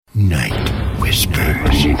Night Whispers.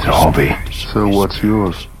 Everybody needs a hobby. So what's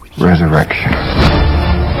yours? Resurrection.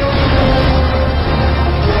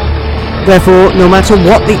 Therefore, no matter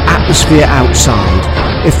what the atmosphere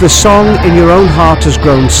outside, if the song in your own heart has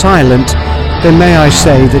grown silent, then may I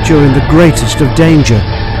say that you're in the greatest of danger.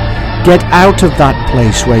 Get out of that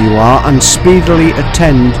place where you are and speedily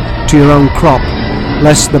attend to your own crop,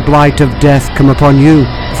 lest the blight of death come upon you.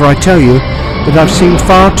 For I tell you that I've seen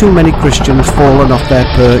far too many Christians fallen off their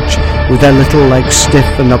perch, with their little legs stiff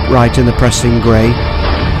and upright in the pressing grey.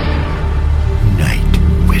 Night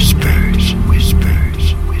Whispers.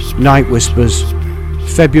 Night Whispers,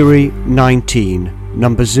 February 19,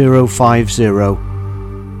 number 050.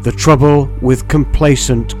 The trouble with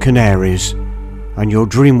complacent canaries. And your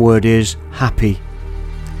dream word is happy.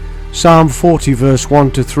 Psalm 40 verse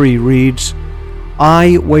 1-3 reads,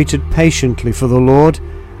 I waited patiently for the Lord,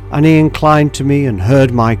 and he inclined to me and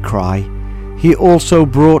heard my cry. He also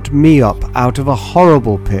brought me up out of a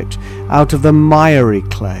horrible pit, out of the miry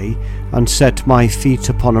clay, and set my feet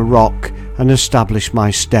upon a rock, and established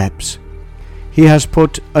my steps. He has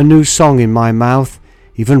put a new song in my mouth,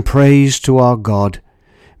 even praise to our God.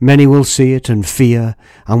 Many will see it and fear,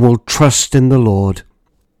 and will trust in the Lord.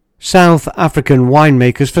 South African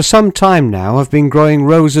winemakers for some time now have been growing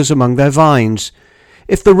roses among their vines.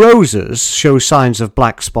 If the roses show signs of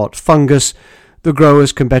black spot fungus, the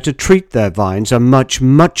growers can better treat their vines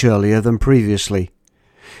much earlier than previously.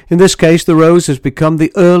 In this case, the rose has become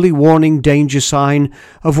the early warning danger sign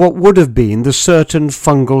of what would have been the certain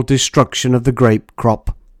fungal destruction of the grape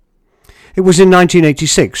crop. It was in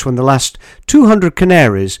 1986 when the last 200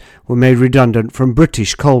 canaries were made redundant from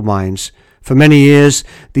British coal mines. For many years,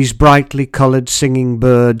 these brightly coloured singing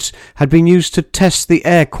birds had been used to test the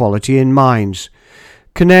air quality in mines.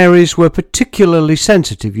 Canaries were particularly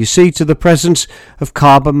sensitive, you see, to the presence of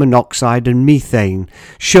carbon monoxide and methane,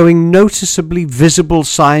 showing noticeably visible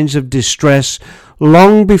signs of distress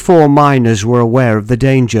long before miners were aware of the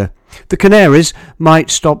danger. The canaries might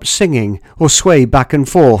stop singing or sway back and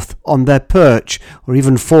forth on their perch or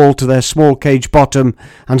even fall to their small cage bottom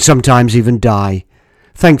and sometimes even die.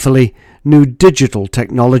 Thankfully, new digital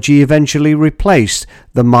technology eventually replaced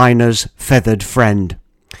the miner's feathered friend.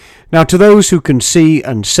 Now, to those who can see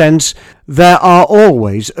and sense, there are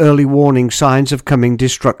always early warning signs of coming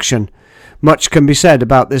destruction. Much can be said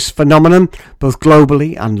about this phenomenon, both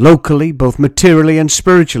globally and locally, both materially and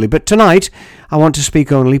spiritually. But tonight, I want to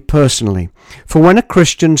speak only personally. For when a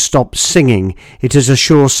Christian stops singing, it is a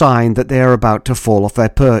sure sign that they are about to fall off their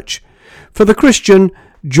perch. For the Christian,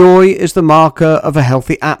 joy is the marker of a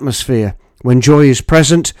healthy atmosphere. When joy is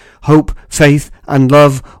present, hope, faith, and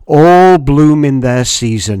love all bloom in their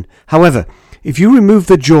season. However, if you remove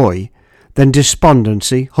the joy, then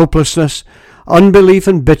despondency, hopelessness, unbelief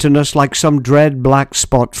and bitterness, like some dread black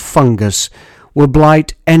spot fungus, will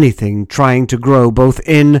blight anything trying to grow both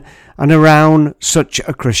in and around such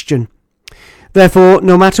a Christian. Therefore,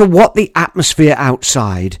 no matter what the atmosphere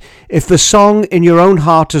outside, if the song in your own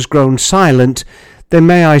heart has grown silent, then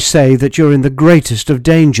may I say that you're in the greatest of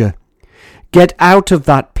danger. Get out of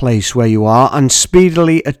that place where you are and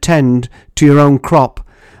speedily attend to your own crop,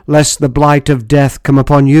 lest the blight of death come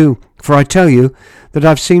upon you. For I tell you that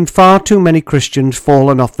I've seen far too many Christians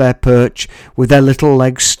fallen off their perch, with their little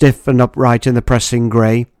legs stiff and upright in the pressing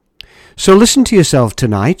grey. So listen to yourself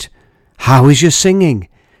tonight. How is your singing?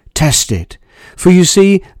 Test it. For you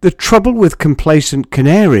see, the trouble with complacent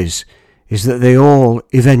canaries is that they all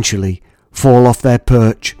eventually fall off their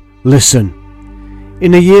perch. Listen.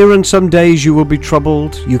 In a year and some days you will be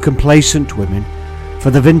troubled, you complacent women, for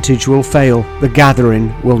the vintage will fail, the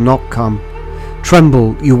gathering will not come.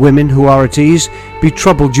 Tremble, you women who are at ease, be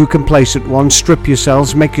troubled, you complacent ones, strip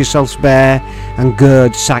yourselves, make yourselves bare, and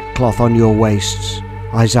gird sackcloth on your waists.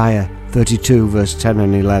 Isaiah 32 verse 10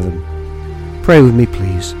 and 11. Pray with me,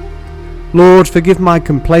 please. Lord, forgive my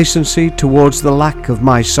complacency towards the lack of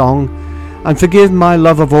my song, and forgive my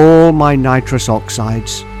love of all my nitrous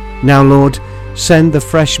oxides. Now, Lord, send the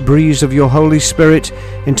fresh breeze of your Holy Spirit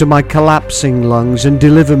into my collapsing lungs and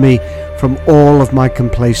deliver me from all of my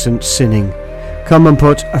complacent sinning. Come and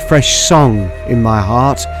put a fresh song in my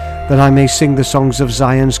heart, that I may sing the songs of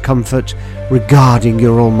Zion's comfort regarding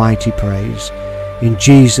your almighty praise. In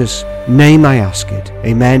Jesus' name I ask it.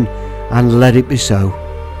 Amen, and let it be so.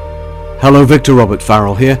 Hello, Victor Robert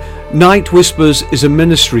Farrell here. Night Whispers is a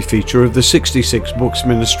ministry feature of the 66 Books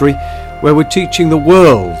Ministry, where we're teaching the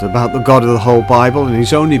world about the God of the whole Bible and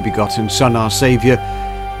His only begotten Son, our Saviour,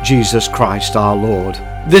 Jesus Christ our Lord.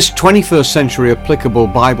 This 21st century applicable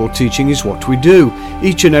Bible teaching is what we do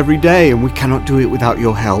each and every day, and we cannot do it without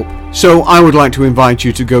your help. So I would like to invite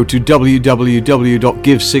you to go to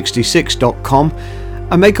www.give66.com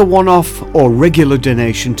and make a one-off or regular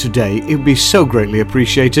donation today. It would be so greatly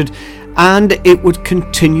appreciated, and it would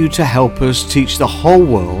continue to help us teach the whole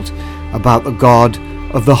world about the God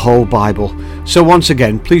of the whole Bible. So once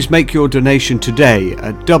again, please make your donation today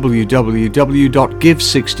at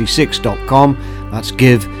www.give66.com. That's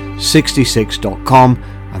give66.com,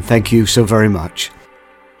 and thank you so very much.